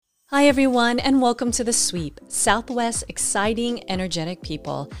Hi everyone, and welcome to The Sweep, Southwest's exciting, energetic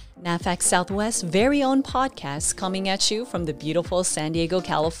people. NAVFAC Southwest's very own podcast coming at you from the beautiful San Diego,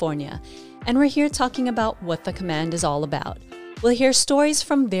 California. And we're here talking about what the command is all about. We'll hear stories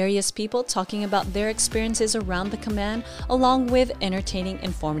from various people talking about their experiences around the command, along with entertaining,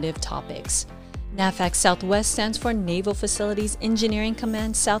 informative topics. NAVFAC Southwest stands for Naval Facilities Engineering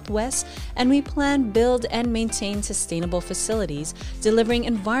Command Southwest, and we plan, build, and maintain sustainable facilities, delivering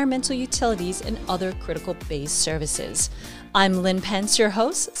environmental utilities and other critical base services. I'm Lynn Pence, your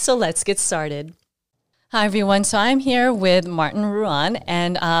host, so let's get started. Hi, everyone. So I'm here with Martin Ruane,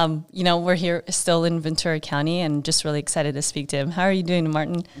 and, we're here still in Ventura County and just really excited to speak to him. How are you doing,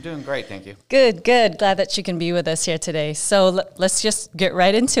 Martin? I'm doing great, thank you. Good. Glad that you can be with us here today. So let's just get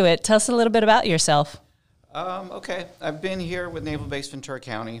right into it. Tell us a little bit about yourself. Okay. I've been here with Naval Base Ventura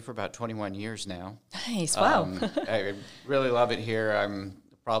County for about 21 years now. Nice. Wow. I really love it here. I'm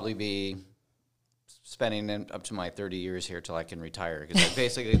probably be spending up to my 30 years here till I can retire, because I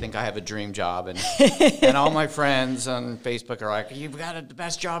basically think I have a dream job, and all my friends on Facebook are like, "You've got the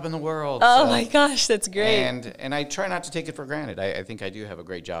best job in the world." Oh, my gosh, that's great. And I try not to take it for granted. I think I do have a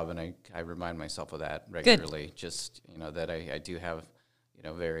great job, and I remind myself of that regularly. Good. Just that I do have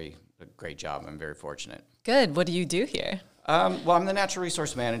a great job. I'm very fortunate. Good. What do you do here? Well, I'm the natural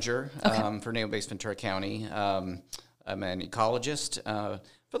resource manager for Naval Base Ventura County. I'm an ecologist.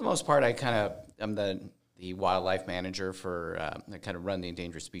 For the most part, I'm the wildlife manager for, I kind of run the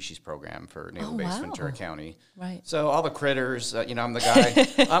endangered species program for Naval Base Ventura County. Right. So all the critters, I'm the guy.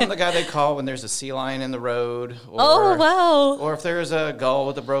 I'm the guy they call when there's a sea lion in the road. Or if there's a gull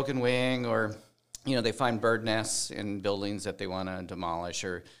with a broken wing, or they find bird nests in buildings that they want to demolish,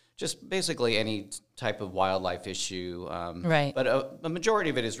 or just basically any type of wildlife issue. Right. But a majority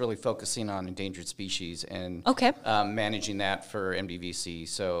of it is really focusing on endangered species and managing that for NBVC.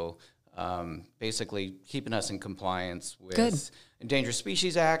 So basically keeping us in compliance with Endangered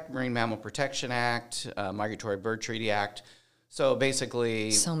Species Act, Marine Mammal Protection Act, Migratory Bird Treaty Act. So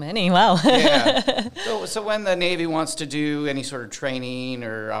basically... So many, wow. Yeah. So when the Navy wants to do any sort of training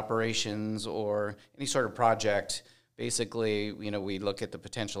or operations or any sort of project, basically, we look at the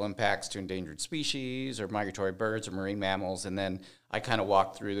potential impacts to endangered species or migratory birds or marine mammals, and then I kind of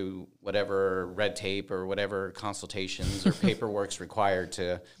walk through whatever red tape or whatever consultations or paperwork's required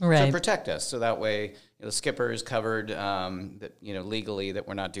to protect us. So that way, the skipper is covered, that legally, that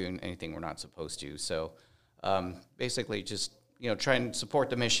we're not doing anything we're not supposed to. So basically, just try and support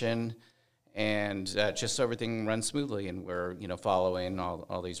the mission, and just so everything runs smoothly, and we're following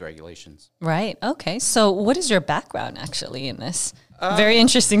all these regulations. Right. Okay. So what is your background actually in this? Very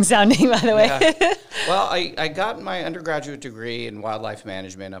interesting sounding, by the way. Yeah. Well, I got my undergraduate degree in wildlife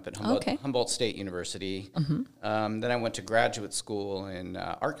management up at Humboldt State University. Mm-hmm. Then I went to graduate school in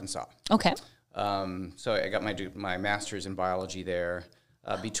Arkansas. Okay. So I got my master's in biology there.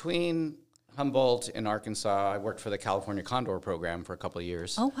 Between Humboldt in Arkansas, I worked for the California Condor program for a couple of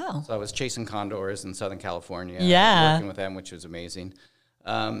years. Oh, wow. So I was chasing condors in Southern California. Yeah. Working with them, which was amazing.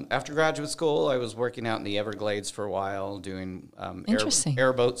 After graduate school, I was working out in the Everglades for a while, doing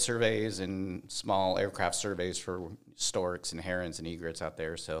airboat surveys and small aircraft surveys for storks and herons and egrets out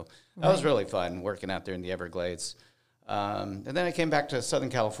there. So that was really fun, working out there in the Everglades. And then I came back to Southern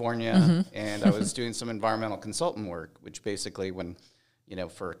California, and I was doing some environmental consultant work, which basically when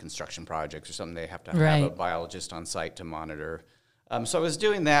for construction projects or something, they have to have a biologist on site to monitor. So I was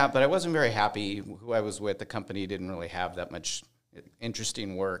doing that, but I wasn't very happy. Who I was with, the company didn't really have that much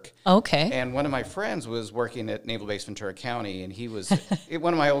interesting work. Okay. And one of my friends was working at Naval Base Ventura County, and he was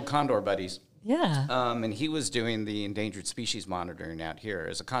one of my old Condor buddies. Yeah. And he was doing the endangered species monitoring out here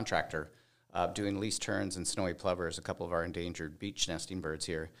as a contractor, doing least terns and snowy plovers, a couple of our endangered beach nesting birds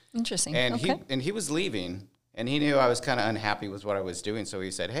here. Interesting. And he was leaving. And he knew I was kind of unhappy with what I was doing, so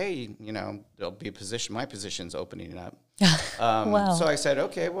he said, "Hey, there'll be my position's opening up." Wow. So I said,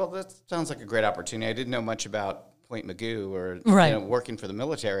 "Okay, well, that sounds like a great opportunity." I didn't know much about Point Mugu or working for the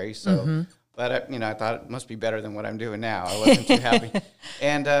military, so but I thought it must be better than what I'm doing now. I wasn't too happy,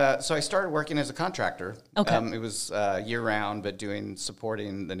 and so I started working as a contractor. Okay. It was year round, but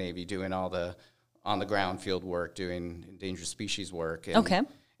supporting the Navy, doing all the on the ground field work, doing endangered species work.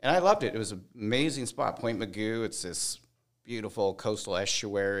 And I loved it. It was an amazing spot. Point Mugu, it's this beautiful coastal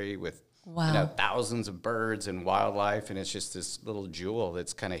estuary with thousands of birds and wildlife, and it's just this little jewel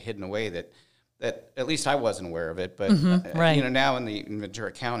that's kind of hidden away that at least I wasn't aware of it. But now in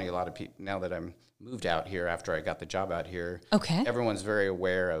Ventura County, a lot of people, now that I'm moved out here after I got the job out here, everyone's very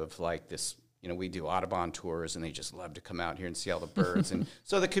aware of like this we do Audubon tours, and they just love to come out here and see all the birds. And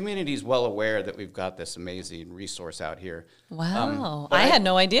so the community is well aware that we've got this amazing resource out here. Wow. I had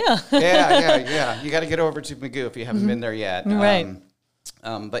no idea. Yeah. You got to get over to Magoo if you haven't been there yet. Right.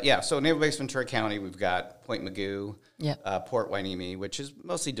 But yeah, so Naval Base Ventura County, we've got Point Magoo, Port Hueneme, which is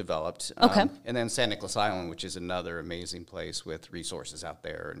mostly developed. And then San Nicolas Island, which is another amazing place with resources out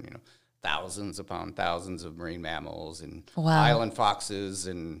there, and thousands upon thousands of marine mammals and island foxes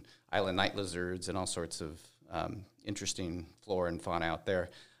and island night lizards and all sorts of interesting flora and fauna out there.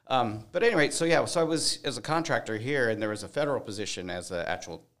 But anyway, so I was as a contractor here, and there was a federal position as an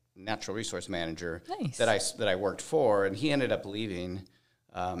actual natural resource manager that I worked for, and he ended up leaving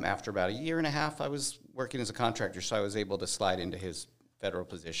after about a year and a half. I was working as a contractor, so I was able to slide into his federal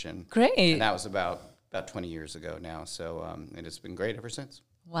position. Great. And that was about 20 years ago now, so and it's been great ever since.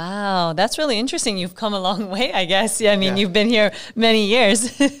 Wow, that's really interesting. You've come a long way, I guess. Yeah, I mean, you've been here many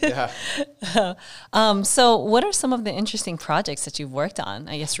years. So what are some of the interesting projects that you've worked on,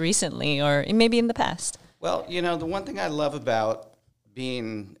 I guess, recently or maybe in the past? Well, the one thing I love about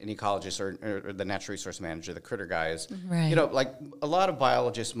being an ecologist or the natural resource manager, the critter guys, like a lot of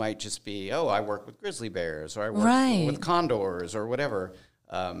biologists might just be, I work with grizzly bears, or I work with condors or whatever.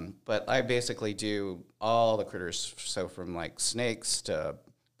 But I basically do all the critters, so from like snakes to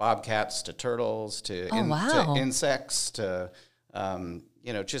bobcats to turtles to insects to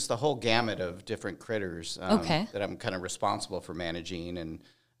just the whole gamut of different critters that I'm kind of responsible for managing, and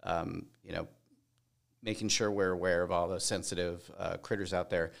making sure we're aware of all the sensitive critters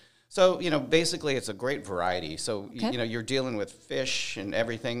out there. So basically it's a great variety. So you're dealing with fish and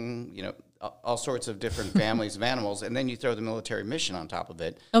everything, all sorts of different families of animals, and then you throw the military mission on top of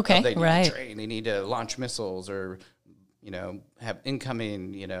it. They need to train, they need to launch missiles, or have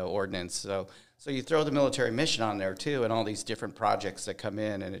incoming, ordnance. So you throw the military mission on there too, and all these different projects that come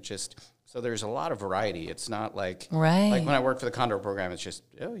in, and so there's a lot of variety. It's not like when I worked for the Condor program, it's just,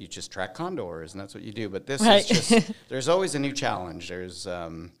 you just track condors, and that's what you do. But this is just, there's always a new challenge. There's,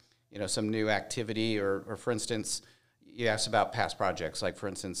 some new activity, or for instance, you asked about past projects. Like, for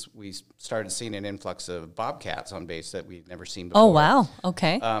instance, we started seeing an influx of bobcats on base that we'd never seen before. Oh, wow.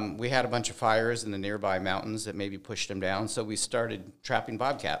 Okay. We had a bunch of fires in the nearby mountains that maybe pushed them down, so we started trapping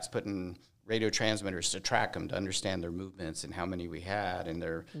bobcats, putting radio transmitters to track them, to understand their movements and how many we had and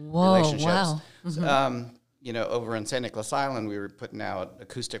their relationships. Wow. Mm-hmm. Over on San Nicolas Island, we were putting out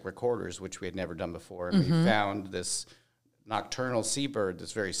acoustic recorders, which we had never done before, and we found this nocturnal seabird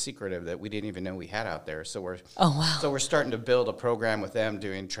that's very secretive that we didn't even know we had out there. So we're starting to build a program with them,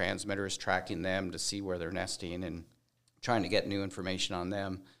 doing transmitters, tracking them to see where they're nesting and trying to get new information on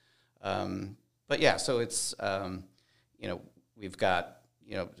them. So it's we've got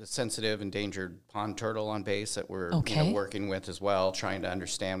a sensitive endangered pond turtle on base that we're working with as well, trying to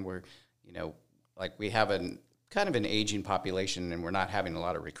understand where we have kind of an aging population, and we're not having a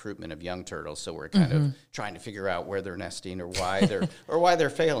lot of recruitment of young turtles, so we're kind of trying to figure out where they're nesting, or why they're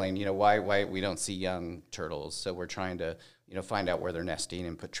failing, why we don't see young turtles. So we're trying to find out where they're nesting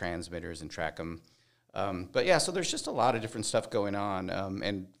and put transmitters and track them. So there's just a lot of different stuff going on.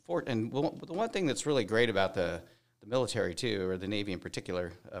 The one thing that's really great about the military too, or the Navy in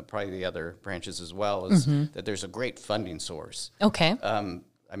particular, probably the other branches as well, is that there's a great funding source. Okay.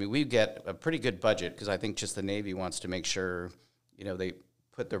 We get a pretty good budget, because I think just the Navy wants to make sure, they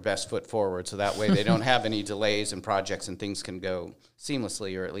put their best foot forward, so that way they don't have any delays in projects and things can go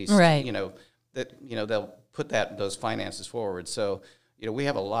seamlessly, or at least, they'll put those finances forward. So, we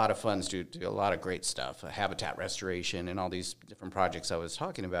have a lot of funds to do a lot of great stuff, habitat restoration and all these different projects I was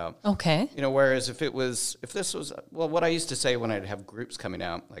talking about. Okay. Whereas if this was, what I used to say when I'd have groups coming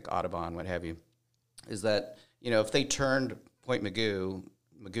out, like Audubon, what have you, is that, if they turned Point Magoo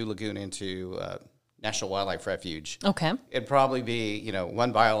Lagoon into National Wildlife Refuge. Okay. It'd probably be,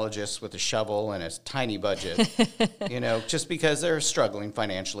 one biologist with a shovel and a tiny budget, just because they're struggling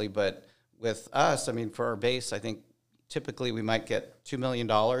financially. But with us, for our base, I think typically we might get $2 million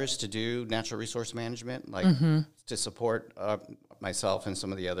to do natural resource management, to support myself and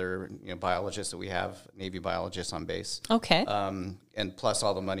some of the other biologists that we have, Navy biologists on base. Okay. And plus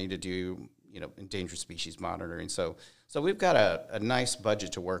all the money to do endangered species monitoring. So we've got a nice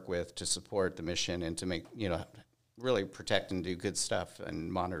budget to work with to support the mission and to make, really protect and do good stuff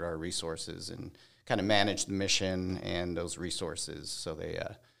and monitor our resources and kind of manage the mission and those resources,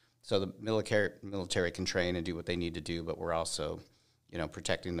 so the military can train and do what they need to do, but we're also,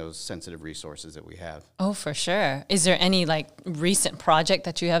 protecting those sensitive resources that we have. Oh, for sure. Is there any recent project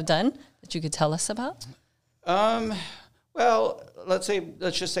that you have done that you could tell us about? Well, let's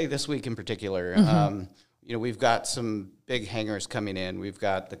just say this week in particular, we've got some big hangars coming in. We've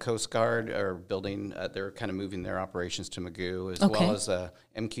got the Coast Guard are building, they're kind of moving their operations to Magoo, as well as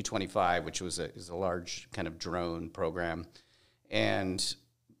MQ-25, which is a large kind of drone program. And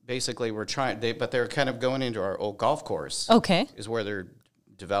basically we're but they're kind of going into our old golf course. Okay. Is where they're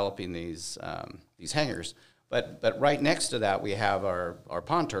developing these hangars. But right next to that, we have our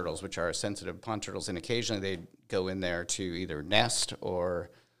pond turtles, which are sensitive pond turtles, and occasionally they go in there to either nest or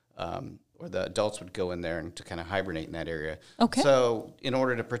the adults would go in there and to kind of hibernate in that area. Okay. So in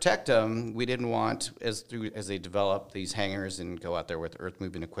order to protect them, we didn't want, as they develop these hangars and go out there with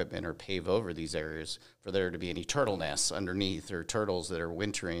earth-moving equipment or pave over these areas, for there to be any turtle nests underneath or turtles that are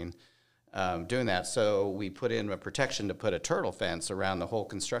wintering doing that. So we put in a protection to put a turtle fence around the whole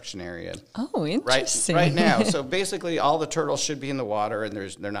construction area. Oh, interesting. Right now. So basically all the turtles should be in the water, and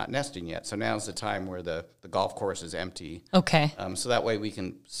they're not nesting yet. So now's the time where the golf course is empty. Okay. So that way we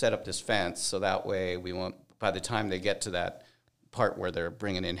can set up this fence, so that way we won't, by the time they get to that part where they're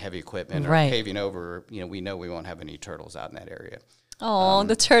bringing in heavy equipment or paving over, we know we won't have any turtles out in that area. Oh,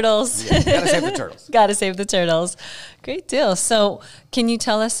 the turtles. Yeah, gotta save the turtles. Gotta save the turtles. Great deal. So can you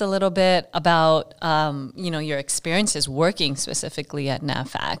tell us a little bit about, your experiences working specifically at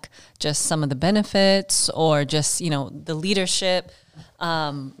NAVFAC? Just some of the benefits, or just, the leadership,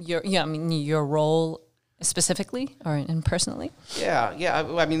 your role specifically or personally? Yeah.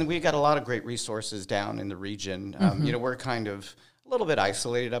 I mean, we got a lot of great resources down in the region. We're kind of a little bit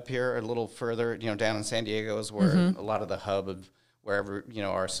isolated up here, a little further, down in San Diego is where a lot of the hub of wherever,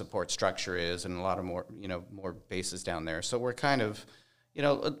 our support structure is, and a lot of more bases down there. So we're kind of,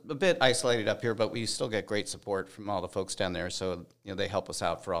 a bit isolated up here, but we still get great support from all the folks down there. So, they help us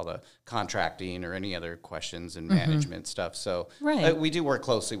out for all the contracting or any other questions and management stuff. So we do work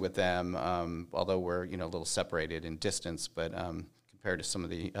closely with them, although we're, a little separated in distance, but compared to some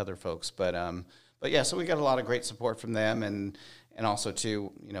of the other folks. But yeah, so we got a lot of great support from them, and also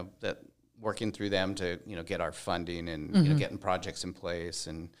too, that working through them to, get our funding and, getting projects in place.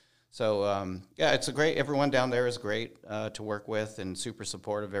 And so, it's everyone down there is great to work with and super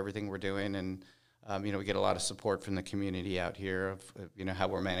supportive of everything we're doing. And, we get a lot of support from the community out here of how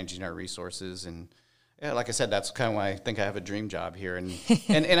we're managing our resources. And yeah, like I said, that's kind of why I think I have a dream job here. And,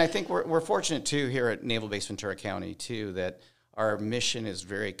 and I think we're fortunate too here at Naval Base Ventura County too, that our mission is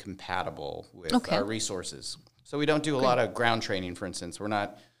very compatible with our resources. So we don't do a lot of ground training, for instance. We're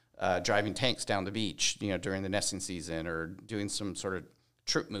not driving tanks down the beach, during the nesting season, or doing some sort of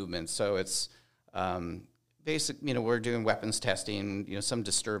troop movements. So it's we're doing weapons testing, some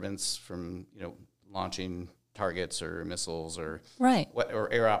disturbance from, launching targets or missiles or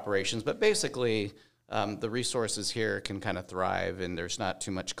air operations. But basically, the resources here can kind of thrive, and there's not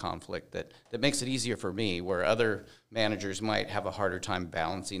too much conflict that makes it easier for me, where other managers might have a harder time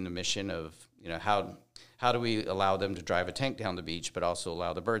balancing the mission of, how do we allow them to drive a tank down the beach, but also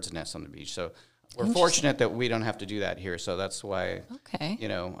allow the birds to nest on the beach? So we're fortunate that we don't have to do that here. So that's why,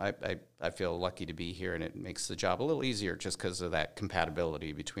 I feel lucky to be here, and it makes the job a little easier just because of that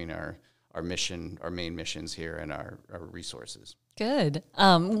compatibility between our mission, our main missions here, and our resources. Good.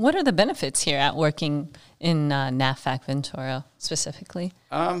 What are the benefits here at working in NAVFAC Ventura specifically?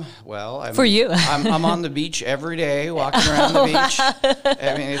 For you, I'm on the beach every day, walking around the beach.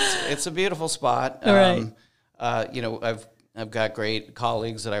 I mean, it's a beautiful spot. Right. I've got great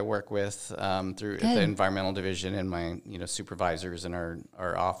colleagues that I work with through the environmental division, and my supervisors in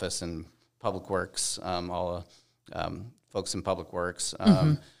our office and public works, all folks in public works.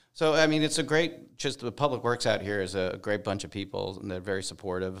 So, I mean, it's just the public works out here is a great bunch of people, and they're very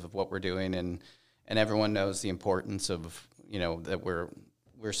supportive of what we're doing, and everyone knows the importance of, that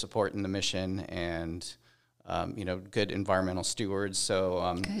we're supporting the mission and, good environmental stewards.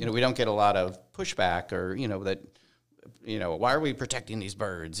 So, we don't get a lot of pushback or, why are we protecting these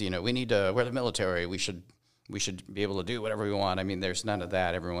birds? We need to, we're the military, we should be able to do whatever we want. I mean, there's none of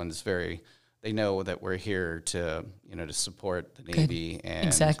that. Everyone's they know that we're here to, to support the Navy. And,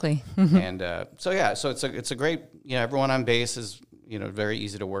 exactly. And so it's a great, everyone on base is, very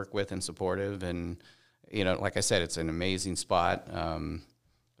easy to work with and supportive. And, like I said, it's an amazing spot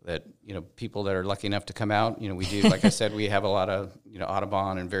that, people that are lucky enough to come out, we do, like I said, we have a lot of,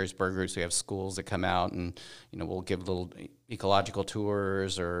 Audubon and various bird groups. We have schools that come out, and, we'll give little ecological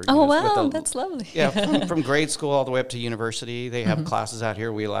tours or. Oh, wow, that's lovely. Yeah, from grade school all the way up to university. They have classes out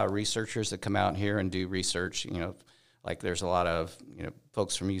here. We allow researchers that come out here and do research, like there's a lot of,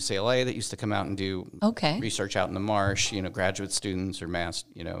 folks from UCLA that used to come out and do research out in the marsh, graduate students or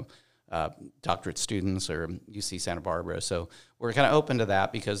doctorate students or UC Santa Barbara. So we're kind of open to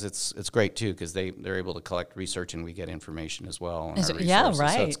that because it's great too, because they're able to collect research and we get information as well on our resources.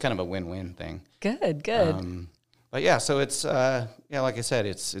 Right. So it's kind of a win-win thing. Good. But yeah, so it's like I said,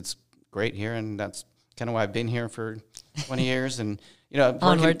 it's great here, and that's kind of why I've been here for 20 years, and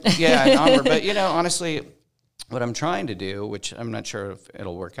onward. And onward. But honestly, what I'm trying to do, which I'm not sure if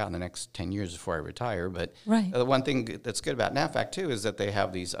it'll work out in the next 10 years before I retire, but the one thing that's good about NAVFAC too is that they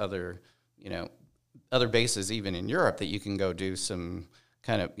have these other bases even in Europe that you can go do some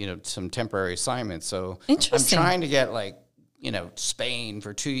kind of some temporary assignments. So I'm trying to get Spain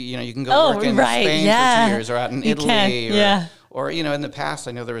for 2 years. You can go work in Spain for 2 years, or out in Italy, or in the past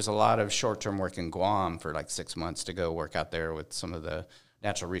I know there was a lot of short-term work in Guam for like 6 months to go work out there with some of the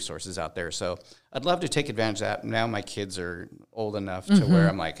natural resources out there. So I'd love to take advantage of that. Now my kids are old enough to where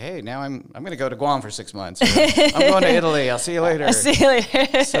I'm like, hey, now I'm going to go to Guam for 6 months. I'm going to Italy. I'll see you later.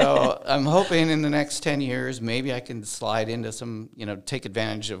 So I'm hoping in the next 10 years, maybe I can slide into some, take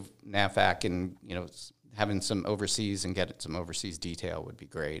advantage of NAVFAC and, having some overseas and get some overseas detail would be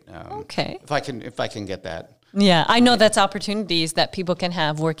great. If I can get that. Yeah, I know that's opportunities that people can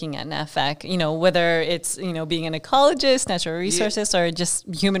have working at NAVFAC, whether it's, being an ecologist, natural resources, or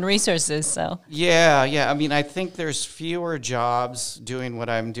just human resources. So Yeah. I mean, I think there's fewer jobs doing what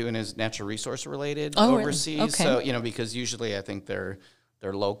I'm doing as natural resource related overseas. Really? Okay. So, because usually I think they're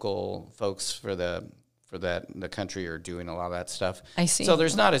local folks for the country are doing a lot of that stuff. I see. So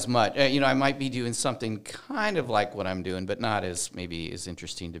there's not as much. I might be doing something kind of like what I'm doing, but not as maybe as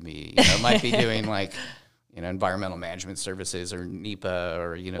interesting to me. I might be doing like environmental management services or NEPA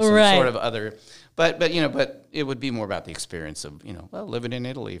or some sort of other. But it would be more about the experience of living in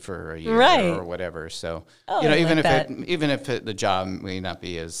Italy for a year or whatever. So even if the job may not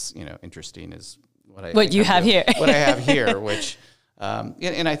be as interesting as what you have here, what I have here, which.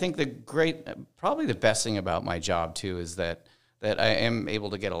 And I think probably the best thing about my job too is that I am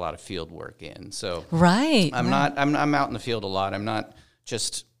able to get a lot of field work in. So I'm out in the field a lot. I'm not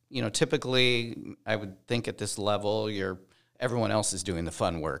just, typically I would think at this level everyone else is doing the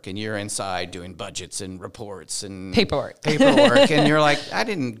fun work and you're inside doing budgets and reports and paperwork. And you're like,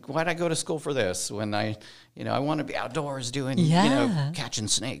 why'd I go to school for this when I want to be outdoors doing, catching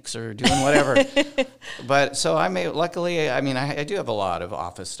snakes or doing whatever. But so luckily, I do have a lot of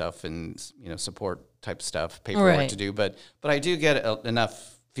office stuff and, support type stuff, paperwork to do, but I do get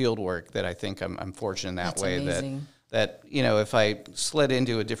enough field work that I think I'm fortunate in that way. Amazing. that if I slid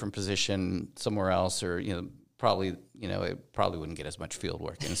into a different position somewhere else or, probably, it probably wouldn't get as much field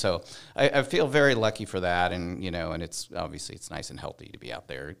work. And so I feel very lucky for that. And, and it's obviously it's nice and healthy to be out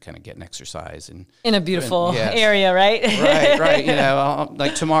there kind of getting exercise. And in a beautiful area, right? Right.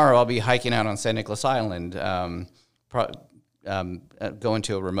 Like tomorrow I'll be hiking out on San Nicolas Island, going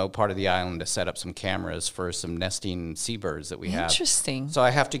to a remote part of the island to set up some cameras for some nesting seabirds that we have. Interesting. So I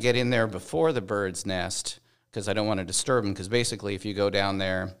have to get in there before the birds nest because I don't want to disturb them because basically if you go down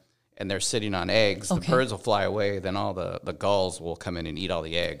there, and they're sitting on eggs, the birds will fly away, then all the gulls will come in and eat all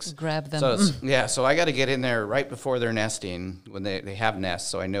the eggs. Grab them. So so I got to get in there right before they're nesting, when they have nests,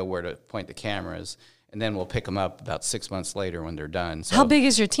 so I know where to point the cameras, and then we'll pick them up about 6 months later when they're done. So, how big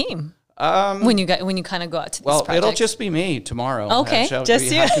is your team? When you kind of go out to this project? It'll just be me tomorrow. Okay, just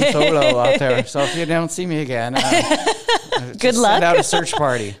you. Hiking solo out there. So if you don't see me again, good luck. Send out a search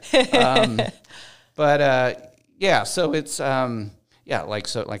party. So it's...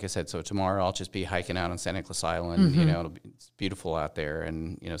 like I said, so tomorrow I'll just be hiking out on San Nicolas Island. It's beautiful out there,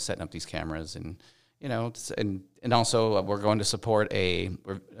 and setting up these cameras, and and also we're going to support a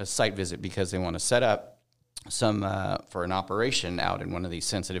site visit because they want to set up some for an operation out in one of these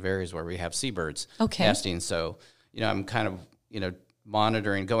sensitive areas where we have seabirds nesting. So I'm kind of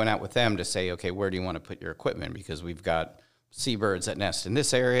monitoring, going out with them to say, okay, where do you want to put your equipment, because we've got seabirds that nest in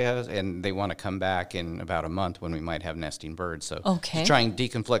this area, and they want to come back in about a month when we might have nesting birds. So to try and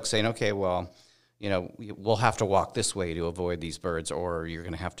deconflict, saying, okay, well, we'll have to walk this way to avoid these birds, or you're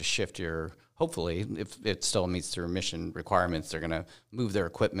going to have to shift your, hopefully, if it still meets their mission requirements, they're going to move their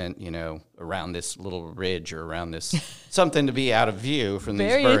equipment, around this little ridge or around this, something to be out of view from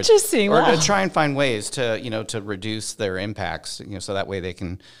these birds. Very interesting. Or to try and find ways to, to reduce their impacts, so that way they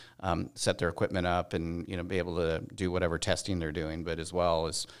can set their equipment up and, be able to do whatever testing they're doing, but as well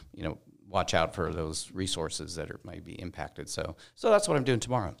as, watch out for those resources that might be impacted. So that's what I'm doing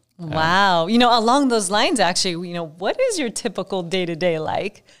tomorrow. Wow. Along those lines, actually, what is your typical day-to-day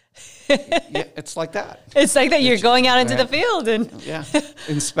like? It's like that. It's like that. You're going out into the field and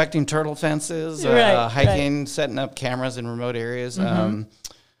inspecting turtle fences, hiking, setting up cameras in remote areas. Obviously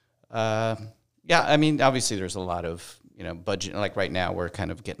there's a lot of, budget. Like right now, we're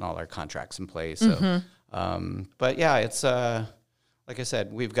kind of getting all our contracts in place. So, but yeah, it's like I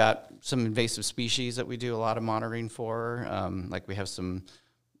said, we've got some invasive species that we do a lot of monitoring for. Like we have some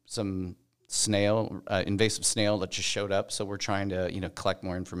snail, invasive snail that just showed up. So we're trying to, collect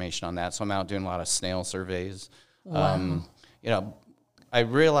more information on that. So I'm out doing a lot of snail surveys. Wow. I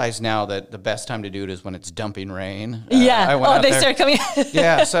realize now that the best time to do it is when it's dumping rain. Yeah. They start coming.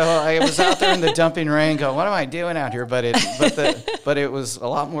 Yeah. So I was out there in the dumping rain going, what am I doing out here? But it was a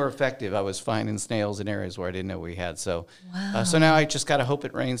lot more effective. I was finding snails in areas where I didn't know we had. So, so now I just got to hope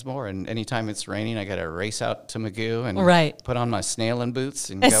it rains more. And anytime it's raining, I got to race out to Magoo and put on my snailing boots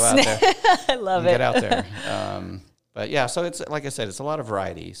and go out there. I love it. Get out there. But yeah, so it's like I said, it's a lot of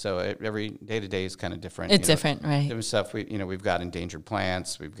variety. So every day to day is kind of different. It's different, right? Different stuff. We've got endangered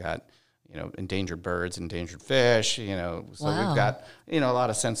plants. We've got endangered birds, endangered fish. So we've got a lot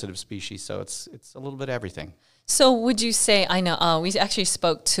of sensitive species. So it's a little bit of everything. So would you say, I know we actually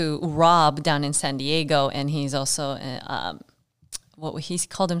spoke to Rob down in San Diego, and he's also he's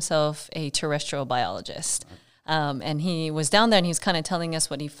called himself a terrestrial biologist, and he was down there and he was kind of telling us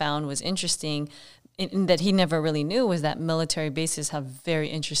what he found was interesting. That he never really knew was that military bases have very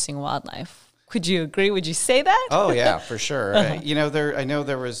interesting wildlife. Could you agree? Would you say that? Oh yeah, for sure. I know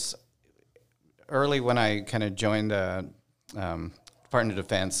there was early when I kind of joined the Department of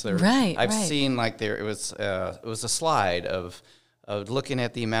Defense. I've seen it was a slide of looking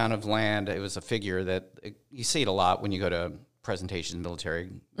at the amount of land. It was a figure that you see it a lot when you go to presentations,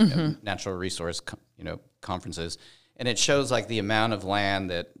 military, natural resource, conferences, and it shows like the amount of land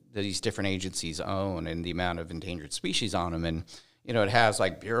that these different agencies own and the amount of endangered species on them. And, it has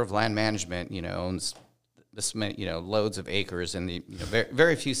like Bureau of Land Management, owns this many, loads of acres and the very,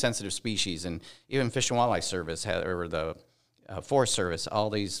 very few sensitive species. And even Fish and Wildlife Service or the Forest Service,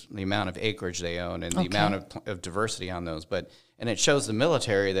 the amount of acreage they own and the amount of diversity on those. And it shows the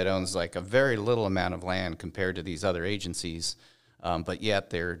military that owns like a very little amount of land compared to these other agencies. But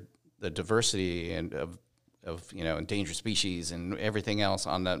yet the diversity of endangered species and everything else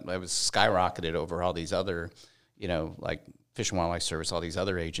on that, it was skyrocketed over all these other, like Fish and Wildlife Service, all these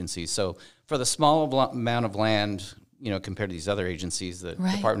other agencies. So for the small amount of land, compared to these other agencies that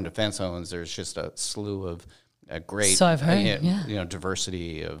Department of Defense owns, there's just a slew of great, so I've heard,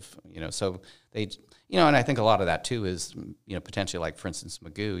 diversity of, so they, and I think a lot of that too is, potentially like, for instance,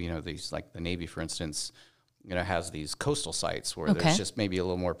 Magoo, these like the Navy, for instance, has these coastal sites where there's just maybe a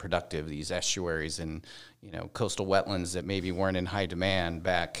little more productive, these estuaries and, coastal wetlands that maybe weren't in high demand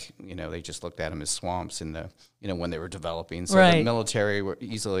back, they just looked at them as swamps in the, when they were developing. So the military were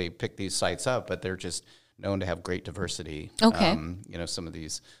easily pick these sites up, but they're just known to have great diversity. Some of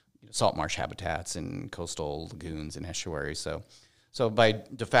these salt marsh habitats and coastal lagoons and estuaries. So by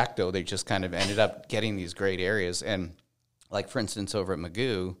de facto, they just kind of ended up getting these great areas. And like, for instance, over at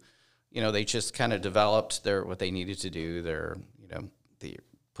Magoo, they just kind of developed what they needed to do. They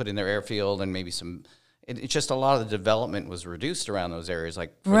put in their airfield and maybe it's just a lot of the development was reduced around those areas,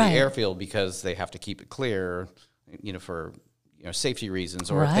 like for the airfield, because they have to keep it clear, for safety reasons,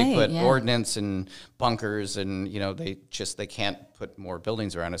 or if they put ordnance and bunkers and they can't put more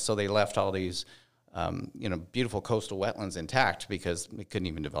buildings around it. So they left all these beautiful coastal wetlands intact because they couldn't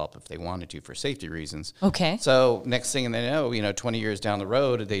even develop if they wanted to for safety reasons. So next thing they know, 20 years down the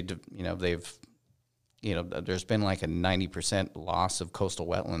road, there's been like a 90% loss of coastal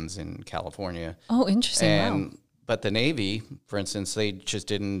wetlands in California. Oh, interesting. But the Navy, for instance, they just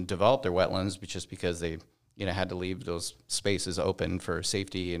didn't develop their wetlands just because they, had to leave those spaces open for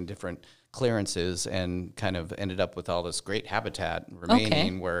safety and different clearances, and kind of ended up with all this great habitat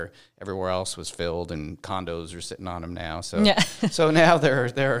remaining where everywhere else was filled and condos are sitting on them now. So, so now they're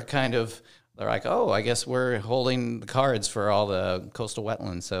like, oh, I guess we're holding the cards for all the coastal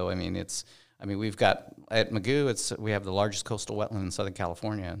wetlands. So, we've got at Magoo, we have the largest coastal wetland in Southern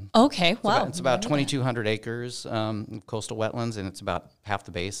California. It's about 2,200 acres of coastal wetlands, and it's about half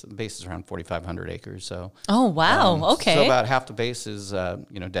the base. The base is around 4,500 acres. So so about half the base is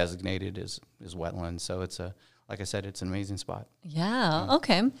designated as wetland. So it's like I said, it's an amazing spot.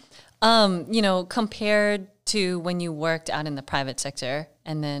 Compared to when you worked out in the private sector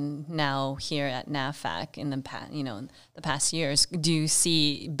and then now here at NAVFAC in the past years, do you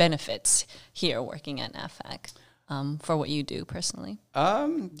see benefits here working at NAVFAC for what you do personally?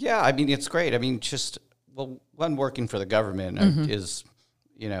 It's great. One, working for the government is,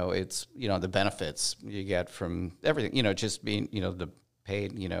 it's, the benefits you get from everything, just being, the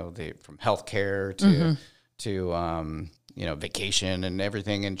paid, from healthcare to vacation and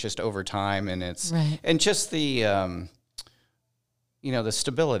everything, and just over time, and it's and just the the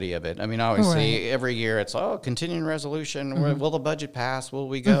stability of it. I mean, obviously, every year it's, continuing resolution. Will the budget pass? Will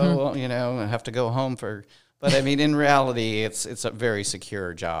we go, have to go home for... But I mean, in reality, it's a very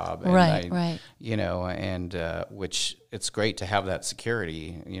secure job. And right. And which it's great to have that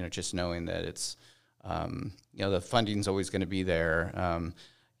security, just knowing that it's, the funding's always going to be there.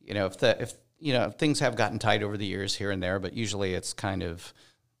 If things have gotten tight over the years here and there, but usually it's kind of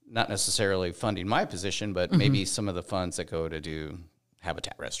not necessarily funding my position, but maybe some of the funds that go to do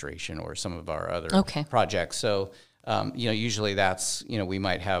habitat restoration or some of our other projects. So, usually that's, we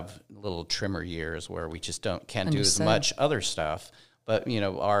might have little trimmer years where we just can't do as much other stuff. But,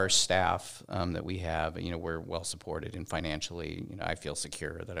 our staff that we have, we're well supported, and financially, I feel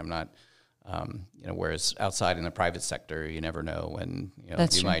secure that I'm not, whereas outside in the private sector, you never know when,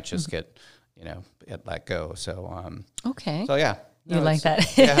 you might just get let go. So, So, yeah. You like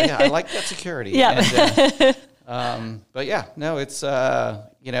that? yeah, I like that security. Yeah. And, but yeah, no, it's,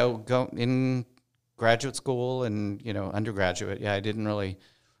 go in graduate school and, undergraduate. Yeah, I didn't really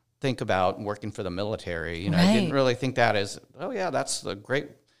think about working for the military. I didn't really think that as, that's the great,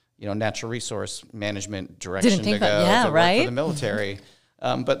 natural resource management direction to go work for the military.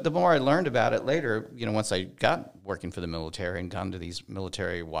 But the more I learned about it later, once I got working for the military and gone to these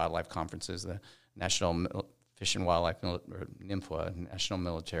military wildlife conferences, the National Fish and Wildlife, or NMFA, National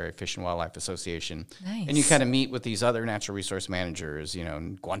Military Fish and Wildlife Association. Nice. And you kind of meet with these other natural resource managers,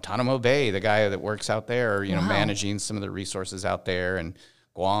 in Guantanamo Bay, the guy that works out there, managing some of the resources out there, and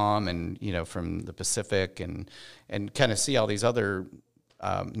Guam, and, from the Pacific, and kind of see all these other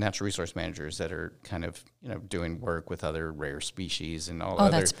natural resource managers that are kind of, doing work with other rare species and all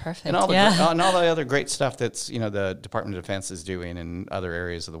that's perfect. And all the other great stuff that's, the Department of Defense is doing in other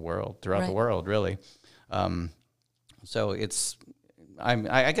areas of the world, throughout the world, really. So it's,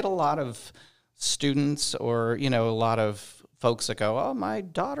 I get a lot of students, or, a lot of folks that go, my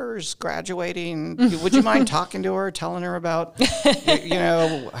daughter's graduating. Would you mind talking to her, telling her about,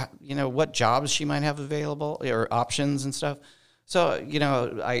 what jobs she might have available or options and stuff. So,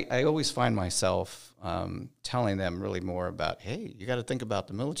 I always find myself telling them really more about, hey, you got to think about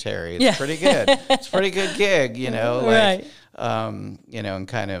the military. It's pretty good. It's a pretty good gig, Right. And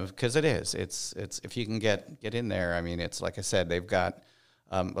kind of, because it's if you can get in there. I mean, it's like I said, they've got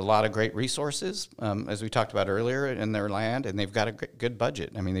a lot of great resources, as we talked about earlier, in their land, and they've got a good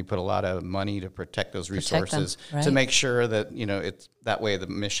budget. I mean, they put a lot of money to protect those resources, to make sure that, it's that way the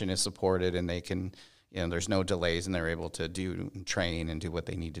mission is supported, and they can, there's no delays, and they're able to train and do what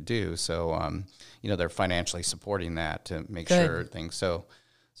they need to do. So, they're financially supporting that to make sure things. So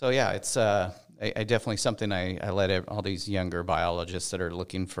yeah, it's I definitely something I let all these younger biologists that are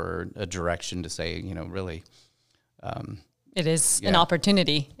looking for a direction to say, really. It is an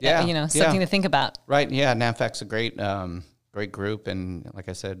opportunity, something to think about. Right, yeah, NAVFAC's a great group, and like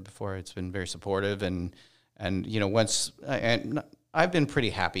I said before, it's been very supportive, and once, and I've been pretty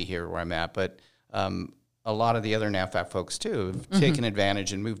happy here where I'm at, but a lot of the other NAVFAC folks too have taken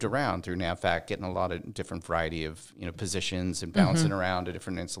advantage and moved around through NAVFAC, getting a lot of different variety of positions and bouncing around to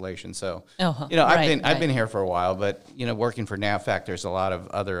different installations. So I've been here for a while, but working for NAVFAC, there's a lot of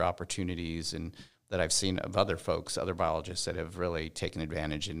other opportunities and that I've seen of other folks, other biologists that have really taken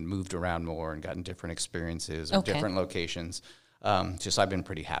advantage and moved around more and gotten different experiences or different locations. I've been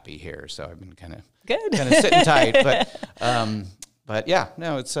pretty happy here, so I've been kind of sitting tight. But yeah,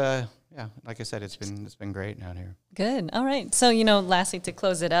 no, it's like I said, it's been great down here. Good. All right. So, lastly, to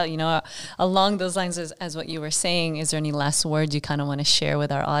close it out, along those lines as what you were saying, is there any last words you kind of want to share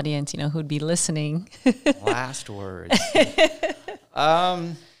with our audience, who'd be listening? Last words.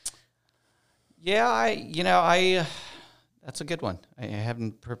 I that's a good one. I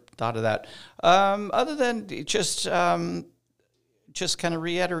haven't thought of that. Other than just kind of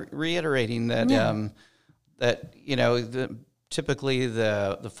reiterating that, typically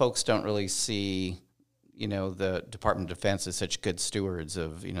the folks don't really see, the Department of Defense as such good stewards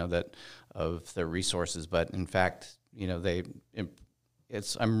of, of their resources. But in fact, I'm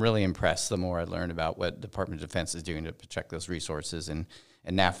really impressed the more I learn about what Department of Defense is doing to protect those resources, and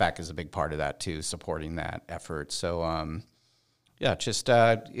NAVFAC is a big part of that too, supporting that effort. So,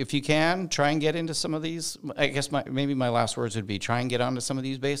 if you can, try and get into some of these. I guess maybe my last words would be try and get onto some of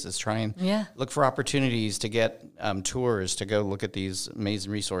these bases. Try and look for opportunities to get tours to go look at these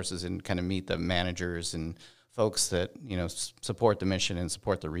amazing resources and kind of meet the managers and folks that support the mission and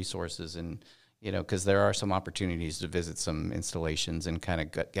support the resources, and because there are some opportunities to visit some installations and kind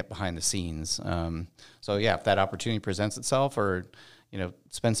of get behind the scenes. If that opportunity presents itself, or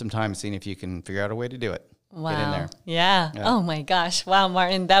spend some time seeing if you can figure out a way to do it. Wow. get in there. Yeah. Oh my gosh. Wow,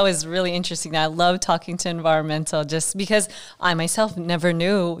 Martin, that was really interesting. I love talking to environmental just because I myself never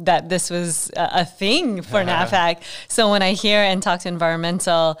knew that this was a thing for NAVFAC. So when I hear and talk to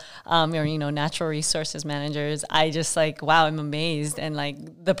environmental or, natural resources managers, I just wow, I'm amazed and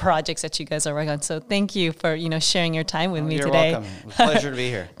the projects that you guys are working on. So thank you for, sharing your time with me today. You're welcome. It was a pleasure to be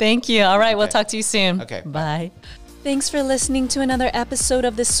here. Thank you. All right. We'll talk to you soon. Okay. Bye. Thanks for listening to another episode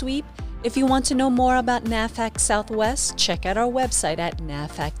of The Sweep. If you want to know more about NAVFAC Southwest, check out our website at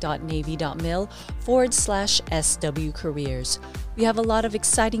navfac.navy.mil/SW careers. We have a lot of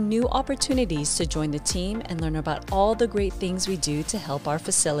exciting new opportunities to join the team and learn about all the great things we do to help our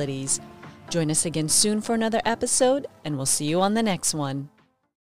facilities. Join us again soon for another episode, and we'll see you on the next one.